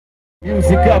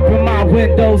Music up in my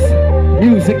windows,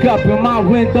 music up in my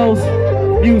windows,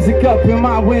 music up in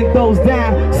my windows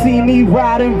down. See me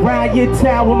riding round your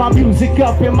town with my music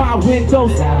up in my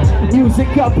windows,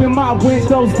 music up in my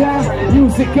windows down,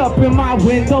 music up in my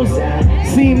windows.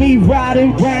 See me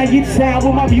riding round your town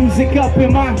with my music up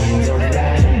in my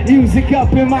music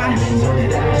up in my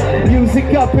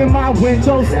music up in my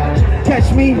windows.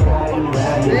 Catch me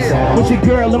with your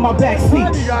girl in my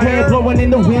backseat, hair blowing in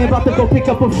the wind, about to go pick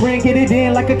up a friend, get it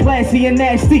in like a classy and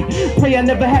nasty. Pray I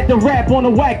never had to rap on a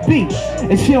whack beat,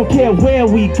 and she don't care where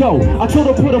we go. I told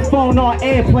her put her phone on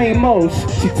airplane mode.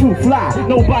 She too fly,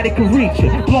 nobody can reach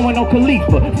her. Blowing on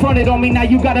Khalifa, fronted on me, now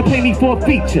you gotta pay me for a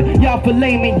feature. Y'all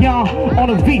filet mignon on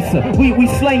a visa. We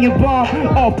slaying bomb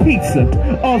off pizza,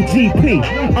 off GP.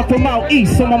 I'm from out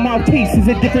east, so my mouthpiece is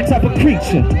a different type of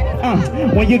creature.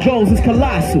 When your goals is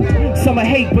colossal, some are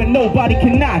hate but nobody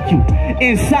can knock you.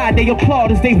 Inside they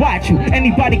applaud as they watch you.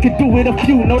 Anybody could do it, a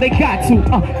few know they got to.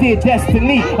 Their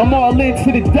destiny, I'm all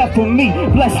into the death of me.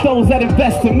 Bless those that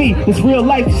invest in me. This real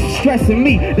life is stressing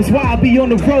me. That's why I be on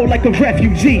the road like a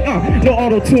refugee. No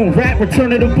auto-tune rap, return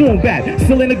to the boom bap.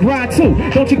 Still in the grind too,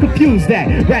 don't you confuse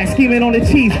that. Rat scheming on the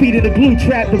cheese, feet of the glue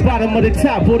trap. The bottom of the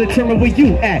top will determine where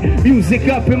you at. Music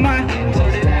up in my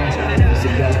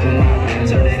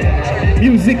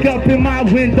music up in my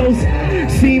windows.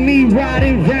 See me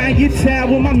riding round your town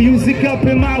with my music up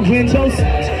in my windows.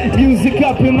 Music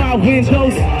up in my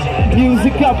windows.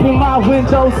 Music up in my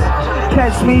windows.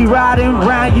 Catch me riding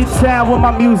round your town with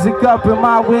my music up in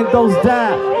my windows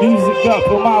down. Music up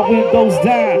in my windows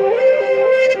down.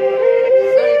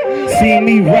 See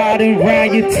me riding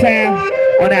round your town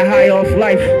on that high off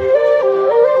life.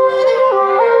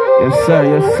 Yes sir,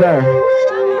 yes sir.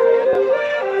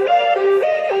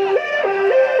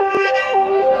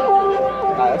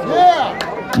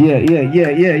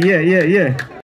 Yeah.